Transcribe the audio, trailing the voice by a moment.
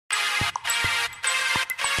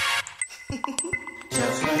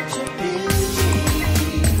Just let your beauty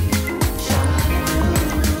shine through.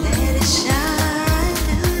 Let it shine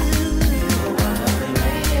through.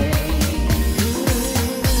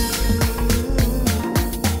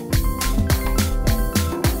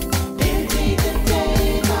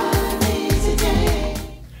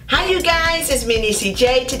 Hi you guys, it's me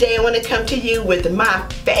NeeCJae. Today I want to come to you with my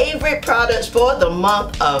favorite products for the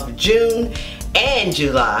month of June and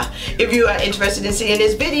July. If you are interested in seeing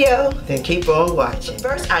this video, then keep on watching.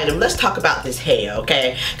 First item, let's talk about this hair,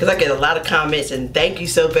 okay? Because I get a lot of comments and thank you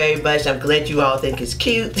so very much. I'm glad you all think it's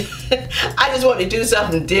cute. I just want to do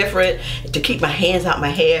something different to keep my hands out my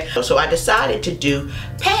hair. So I decided to do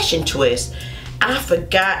Passion Twist. I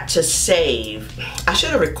forgot to save. I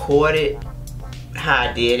should have recorded how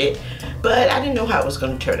I did it, but I didn't know how it was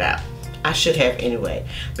going to turn out. I should have anyway,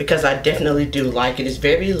 because I definitely do like it. It's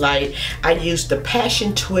very light. I used the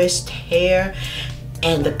Passion Twist hair,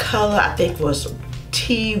 and the color I think was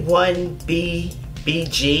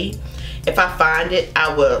T1BBG. If I find it,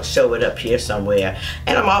 I will show it up here somewhere.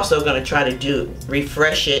 And I'm also going to try to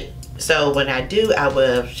refresh it. So when I do, I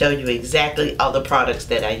will show you exactly all the products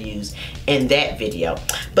that I use in that video.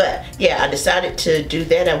 But yeah, I decided to do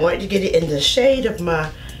that. I wanted to get it in the shade of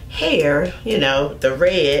my hair, you know, the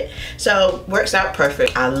red. So works out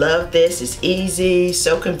perfect. I love this. It's easy,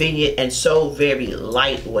 so convenient, and so very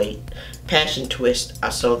lightweight. Passion Twists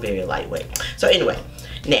are so very lightweight. So anyway,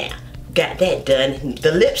 now got that done.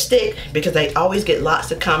 The lipstick, because I always get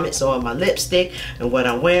lots of comments on my lipstick and what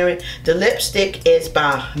I'm wearing. The lipstick is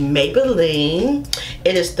by Maybelline.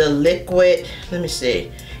 It is the liquid, let me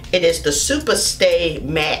see. It is the SuperStay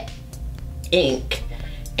Matte Ink,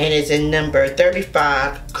 and it's in number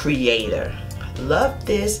 35 Creator. Love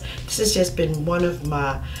this. This has just been one of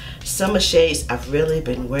my summer shades I've really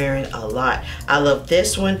been wearing a lot. I love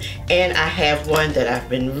this one, and I have one that I've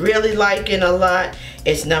been really liking a lot.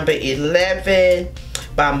 It's number 11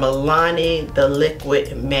 by Milani, the liquid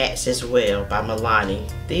mattes as well by Milani.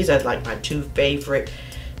 These are like my two favorite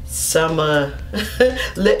summer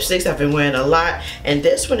lipsticks I've been wearing a lot. And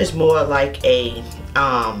this one is more like a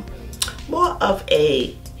more of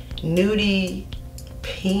a nudie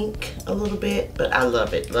pink a little bit, but I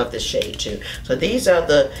love it. Love this shade too. So these are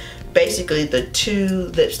basically the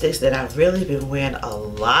two lipsticks that I've really been wearing a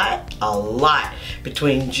lot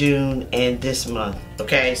between June and this month.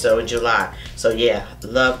 Okay, so July. So yeah,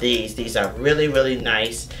 love these. These are really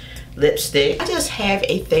nice lipstick. I just have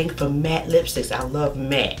a thing for matte lipsticks. I love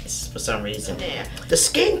mattes for some reason. Yeah. The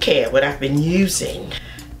skincare, what I've been using,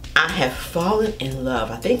 I have fallen in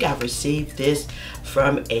love. I think I received this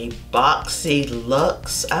from a Boxy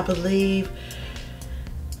Luxe, I believe.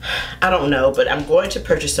 I don't know, but I'm going to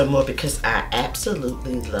purchase some more because I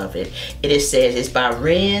absolutely love it. It says it's by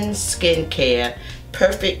Ren Skincare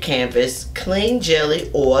Perfect Canvas Clean Jelly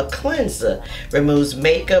Oil Cleanser. Removes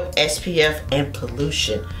makeup, SPF, and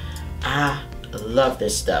pollution. I love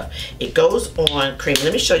this stuff. It goes on cream.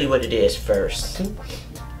 Let me show you what it is first.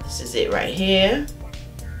 This is it right here.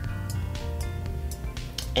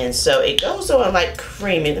 And so it goes on like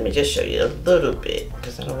creamy. Let me just show you a little bit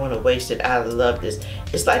because I don't want to waste it. I love this.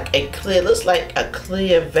 It's like a clear, looks like a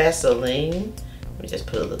clear Vaseline. Let me just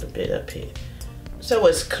put a little bit up here. So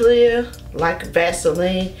it's clear like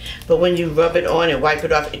Vaseline, but when you rub it on and wipe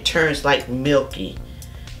it off, it turns like milky.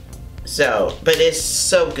 So, but it's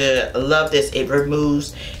so good. I love this. It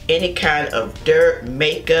removes any kind of dirt,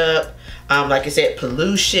 makeup, like I said,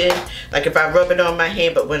 pollution. Like if I rub it on my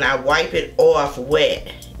hand, but when I wipe it off wet,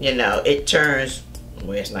 you know, it turns,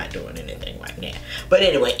 well, it's not doing anything right now. But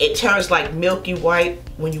anyway, it turns like milky white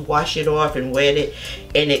when you wash it off and wet it.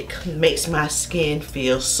 And it makes my skin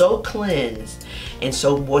feel so cleansed and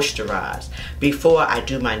so moisturized before I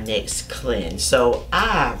do my next cleanse. So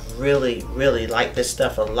I really like this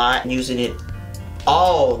stuff a lot. I'm using it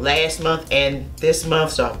all last month and this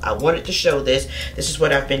month, so I wanted to show this. This is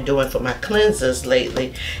what I've been doing for my cleansers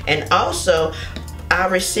lately. And also I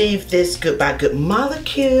received this by Good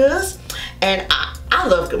Molecules, and I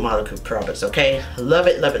love Good Molecule products, okay? Love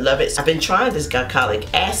it. I've been trying this Glycolic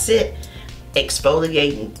Acid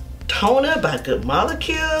Exfoliating Toner by Good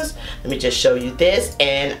Molecules. Let me just show you this,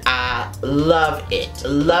 and I love it.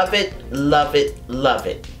 Love it.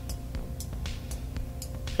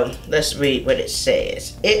 Let's read what it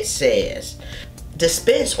says. It says,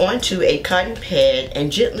 dispense onto a cotton pad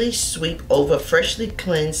and gently sweep over freshly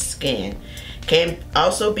cleansed skin. Can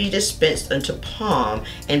also be dispensed into palm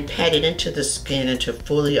and patted into the skin until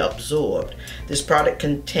fully absorbed. This product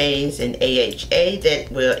contains an AHA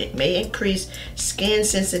that may increase skin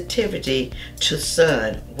sensitivity to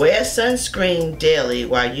sun. Wear sunscreen daily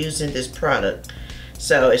while using this product.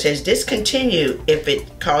 So it says discontinue if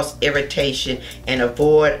it causes irritation and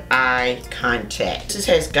avoid eye contact. This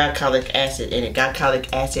has glycolic acid in it.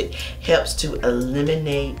 Glycolic acid helps to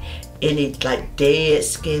eliminate any like dead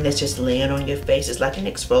skin that's just laying on your face. It's like an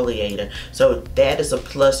exfoliator. So that is a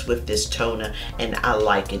plus with this toner, and I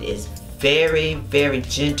like it. It's very, very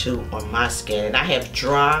gentle on my skin, and I have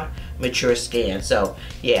dry, mature skin. So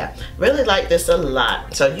yeah, really like this a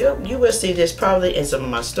lot. So you will see this probably in some of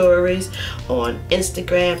my stories on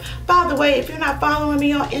Instagram. By the way, if you're not following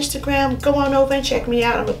me on Instagram, go on over and check me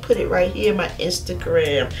out. I'm gonna put it right here, my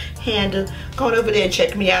Instagram handle. Go on over there and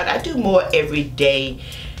check me out. I do more everyday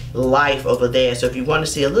life over there. So if you want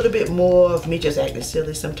to see a little bit more of me just acting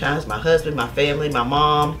silly sometimes, my husband, my family, my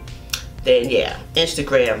mom, then yeah,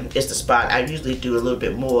 Instagram is the spot. I usually do a little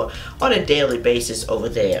bit more on a daily basis over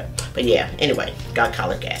there. But yeah, anyway,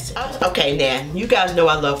 glycolic acid. Okay, now you guys know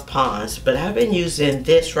I love Pond's, but I've been using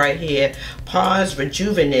this right here, Pond's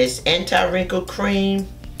Rejuveness Anti-Wrinkle Cream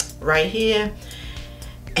right here,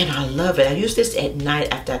 and I love it. I use this at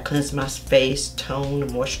night after I cleanse my face, tone,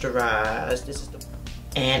 moisturize. This is the,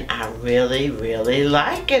 and I really, really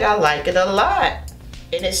like it. I like it a lot.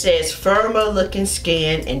 And it says firmer looking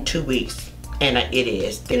skin in 2 weeks. And it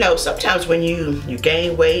is. You know, sometimes when you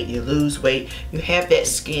gain weight, you lose weight, you have that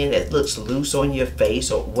skin that looks loose on your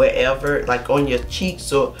face or wherever, like on your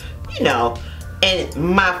cheeks or, you know, and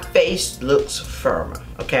my face looks firmer.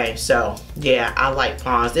 Okay, so yeah, I like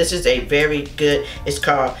Pond's. This is a very good, it's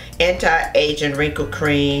called Anti-Aging Wrinkle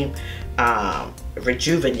Cream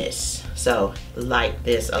Rejuveness. So like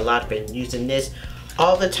this a lot. I've been using this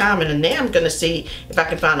all the time, and now I'm gonna see if I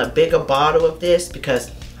can find a bigger bottle of this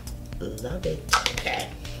because I love it. Okay,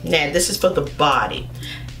 now this is for the body.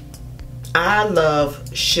 I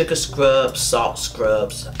love sugar scrubs, salt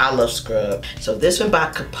scrubs. I love scrub. So this one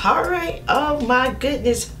by Kopari, oh my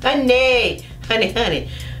goodness, honey,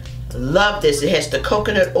 love this. It has the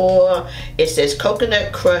coconut oil. It says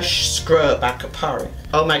coconut crush scrub by Kopari.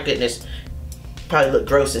 Oh my goodness, probably look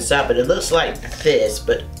gross inside, but it looks like this,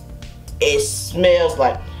 but it smells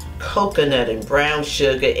like coconut and brown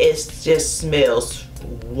sugar. It just smells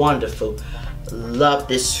wonderful. Love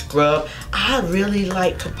this scrub. I really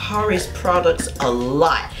like Kopari's products a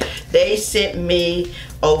lot. They sent me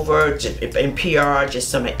over in PR just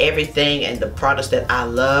some of everything, and the products that I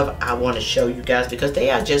love I want to show you guys because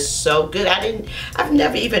they are just so good. I've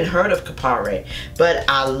never even heard of Kopari, but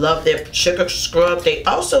I love their sugar scrub. They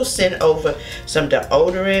also sent over some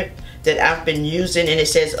deodorant that I've been using, and it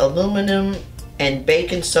says aluminum and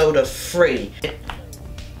baking soda free. It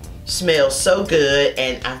smells so good,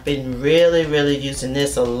 and I've been really using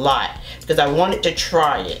this a lot because I wanted to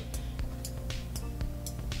try it.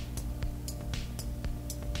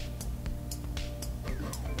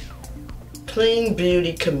 Clean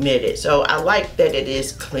Beauty Committed. So I like that it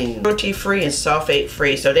is clean, cruelty free and sulfate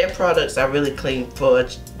free. So their products are really clean for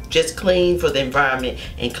just clean for the environment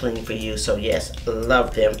and clean for you. So yes,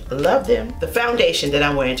 love them, love them. The foundation that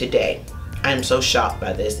I'm wearing today, I'm so shocked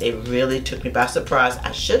by this. It really took me by surprise.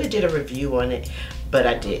 I should have did a review on it, but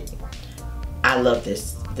I didn't. I love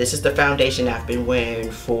this. This is the foundation I've been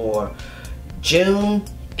wearing for June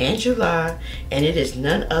and July, and it is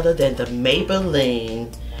none other than the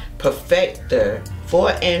Maybelline Perfector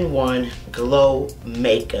 4-in-1 Glow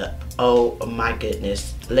Makeup. Oh my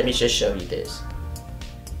goodness. Let me just show you this.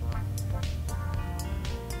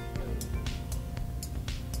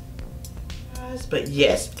 But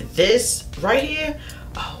yes, this right here,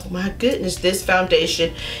 oh my goodness, this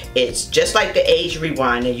foundation, it's just like the Age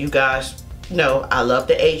Rewind. And you guys know I love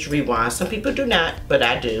the Age Rewind. Some people do not, but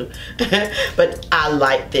I do. But I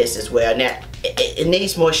like this as well. Now, it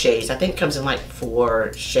needs more shades. I think it comes in like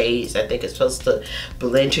 4 shades. I think it's supposed to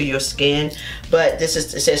blend to your skin. But this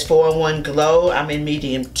is, it says 4-in-1 Glow. I'm in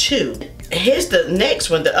medium 2. Here's the next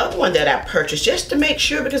one, the other one that I purchased just to make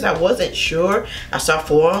sure because I wasn't sure. I saw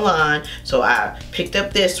 4 online, so I picked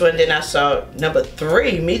up this one. Then I saw number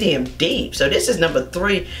 3, medium deep. So this is number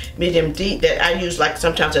 3, medium deep, that I use like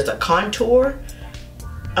sometimes as a contour.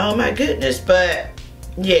 Oh my goodness, but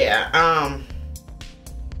yeah,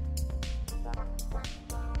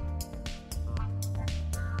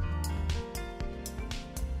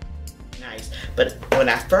 nice. But when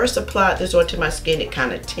I first applied this onto my skin, it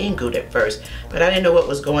kind of tingled at first, but I didn't know what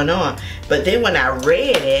was going on. But then when I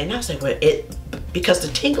read it, and I was like, well, because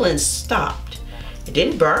the tingling stopped. It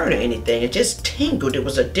didn't burn or anything, it just tingled. It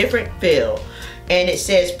was a different feel. And it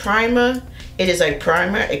says primer. It is a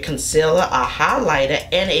primer, a concealer, a highlighter,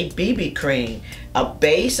 and a BB cream, a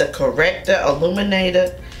base, a corrector,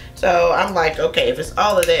 illuminator. So I'm like, okay, if it's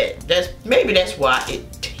all of that, maybe that's why it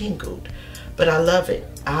tingled. but I love it.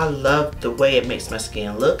 I love the way it makes my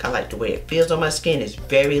skin look. I like the way it feels on my skin. It's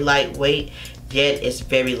very lightweight, yet it's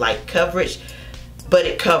very light coverage, but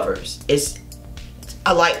it covers.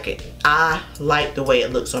 I like it. I like the way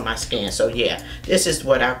it looks on my skin. So yeah, this is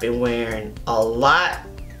what I've been wearing a lot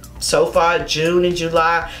so far, June and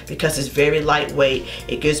July, because it's very lightweight.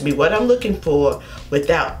 It gives me what I'm looking for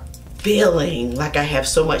without feeling like I have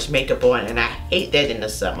so much makeup on, and I hate that in the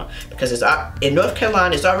summer because it's in North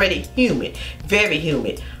Carolina. It's already humid, very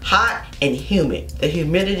humid, hot and humid. The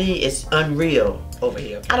humidity is unreal over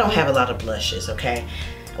here. I don't have a lot of blushes, okay?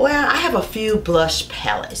 Well, I have a few blush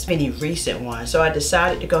palettes, many recent ones, so I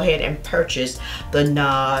decided to go ahead and purchase the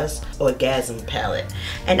NARS Orgasm palette.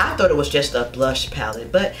 And I thought it was just a blush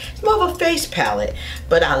palette, but it's more of a face palette,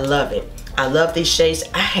 but I love it. I love these shades.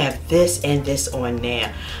 I have this and this on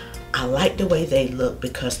now. I like the way they look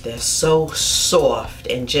because they're so soft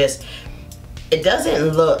and just, it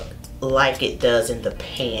doesn't look like it does in the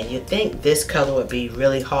pan. You'd think this color would be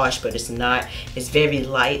really harsh, but it's not. It's very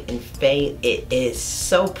light and faint. It is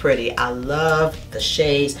so pretty. I love the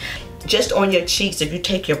shades. Just on your cheeks, if you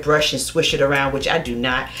take your brush and swish it around, which I do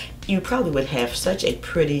not, you probably would have such a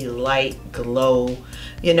pretty light glow,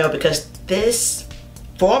 you know, because this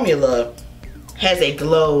formula has a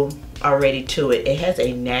glow already to it. It has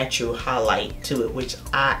a natural highlight to it, which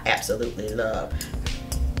I absolutely love.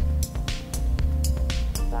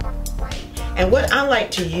 And what I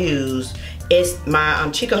like to use is my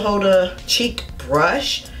cheek holder cheek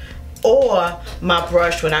brush, or my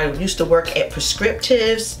brush when I used to work at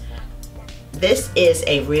Prescriptives. This is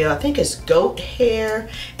a real, I think it's goat hair,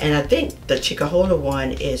 and I think the cheek holder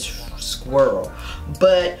one is squirrel.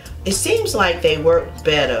 But it seems like they work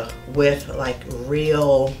better with like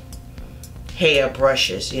real hair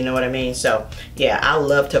brushes, you know what I mean? So yeah, I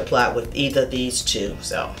love to apply with either of these two.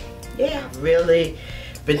 So yeah, really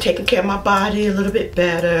been taking care of my body a little bit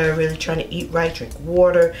better, really trying to eat right, drink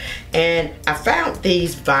water. And I found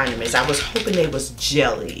these vitamins. I was hoping they was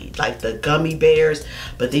jelly, like the gummy bears,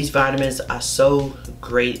 but these vitamins are so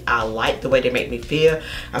great. I like the way they make me feel.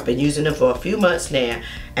 I've been using them for a few months now,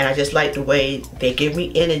 and I just like the way they give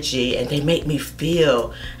me energy and they make me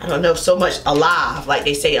feel, I don't know, so much alive, like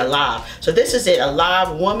they say, alive. So this is it,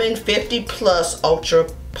 Alive Woman 50 Plus Ultra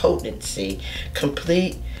Potency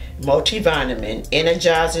Complete Multivitamin,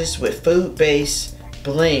 energizes with food-based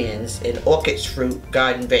blends and orchid fruit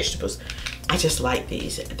garden vegetables. I just like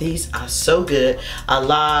these. These are so good.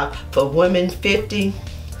 Alive for women 50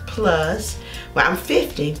 plus. Well, I'm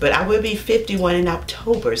 50, but I will be 51 in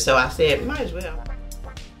October, so I said might as well.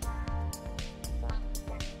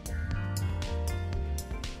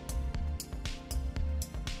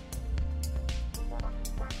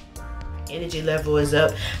 Energy level is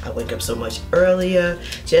up. I wake up so much earlier.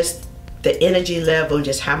 Just the energy level,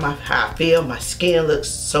 just how I feel. My skin looks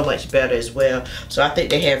so much better as well. So I think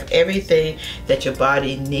they have everything that your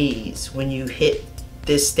body needs when you hit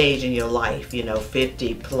this stage in your life, you know,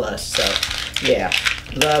 50 plus. So yeah,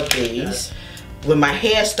 love these. When my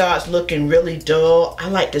hair starts looking really dull, I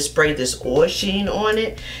like to spray this Sheen on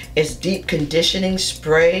it. It's deep conditioning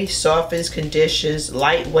spray, softens, conditions,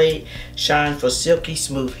 lightweight, shine for silky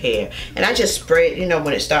smooth hair. And I just spray it, you know,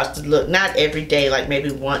 when it starts to look, not every day, like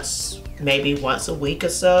maybe once a week or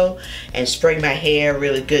so, and spray my hair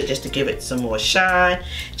really good just to give it some more shine,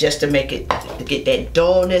 just to make it, to get that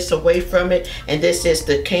dullness away from it. And this is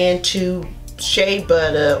the Cantu Shea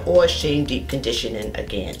Butter Sheen Deep Conditioning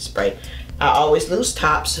again spray. I always lose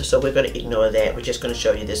tops, so we're going to ignore that. We're just going to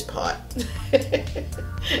show you this part.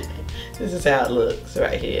 This is how it looks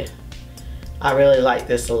right here. I really like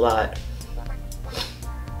this a lot.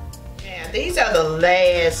 Yeah, these are the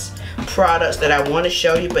last products that I want to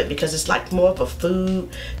show you, but because it's like more of a food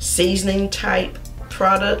seasoning type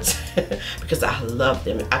products, because I love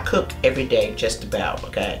them. I cook every day just about,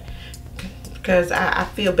 okay? Because I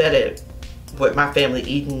feel better with my family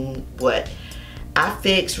eating what I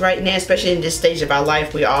fix right now, especially in this stage of our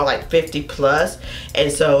life. We're all like 50 plus,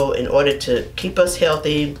 and so in order to keep us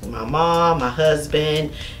healthy, my mom, my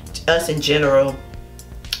husband, us in general,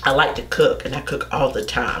 I like to cook, and I cook all the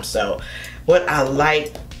time. So what I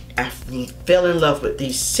like, I fell in love with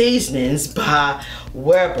these seasonings by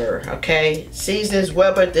Weber, okay? Seasonings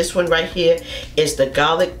Weber, this one right here is the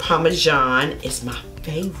garlic parmesan. It's my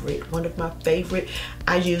favorite, one of my favorite.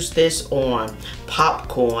 I use this on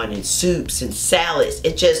popcorn and soups and salads.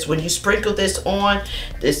 It just, when you sprinkle this on,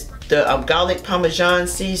 the garlic parmesan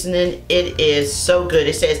seasoning, it is so good.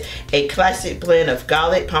 It says a classic blend of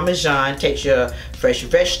garlic parmesan takes your fresh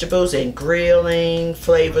vegetables and grilling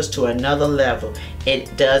flavors to another level.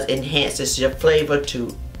 It does enhances your flavor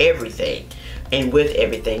to everything and with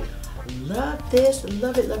everything. Love this.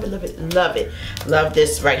 Love it, love it, love it, love it. Love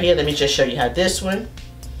this right here. Let me just show you how this one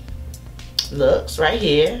looks right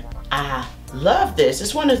here. I love this.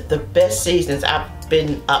 It's one of the best seasonings. I've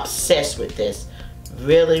been obsessed with this.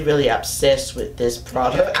 Really, really obsessed with this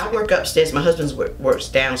product. I work upstairs. My husband works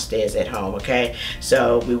downstairs at home, okay?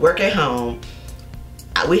 So we work at home.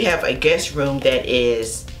 We have a guest room that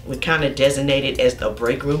is, we kind of designated as the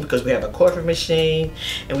break room because we have a coffee machine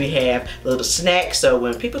and we have little snacks. So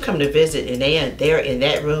when people come to visit and they're in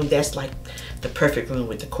that room, that's like the perfect room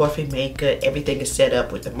with the coffee maker. Everything is set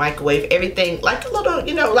up with the microwave, everything like a little,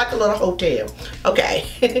 you know, like a little hotel.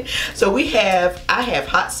 Okay. So I have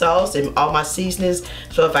hot sauce and all my seasonings.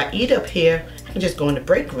 So if I eat up here, I can just go in the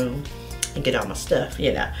break room and get all my stuff,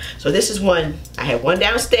 you know. So this is one, I have one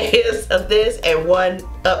downstairs of this and one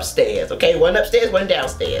upstairs, okay? One upstairs, one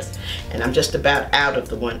downstairs. And I'm just about out of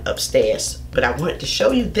the one upstairs. But I wanted to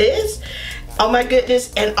show you this. Oh my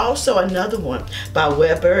goodness. And also another one by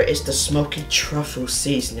Weber is the Smokey Truffle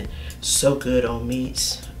seasoning. So good on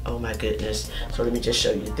meats. Oh my goodness. So let me just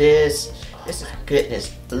show you this. This is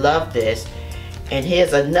goodness. Love this. And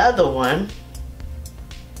here's another one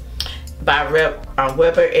by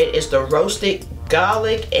Weber. It is the roasted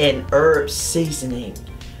garlic and herb seasoning.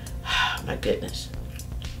 Oh my goodness.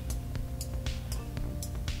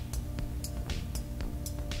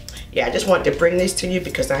 Yeah, I just wanted to bring this to you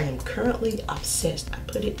because I am currently obsessed. I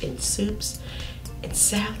put it in soups and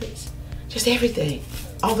salads, just everything,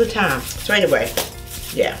 all the time. So anyway,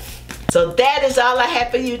 yeah. So that is all I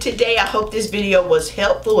have for you today. I hope this video was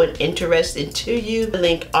helpful and interesting to you. I'll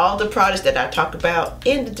link all the products that I talk about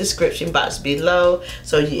in the description box below.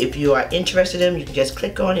 So if you are interested in them, you can just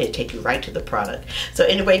click on it and take you right to the product. So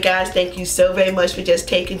anyway, guys, thank you so very much for just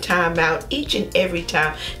taking time out each and every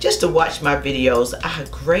time just to watch my videos. I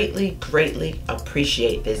greatly, greatly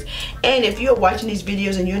appreciate this. And if you're watching these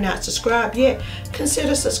videos and you're not subscribed yet,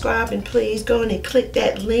 consider subscribing, please. Go in and click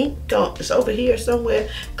that link. It's over here somewhere.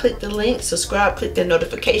 Click the link, subscribe, click the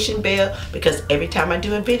notification bell, because every time I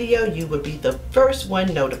do a video, you will be the first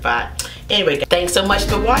one notified. Anyway, thanks so much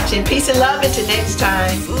for watching. Peace and love until next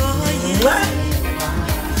time. Mwah.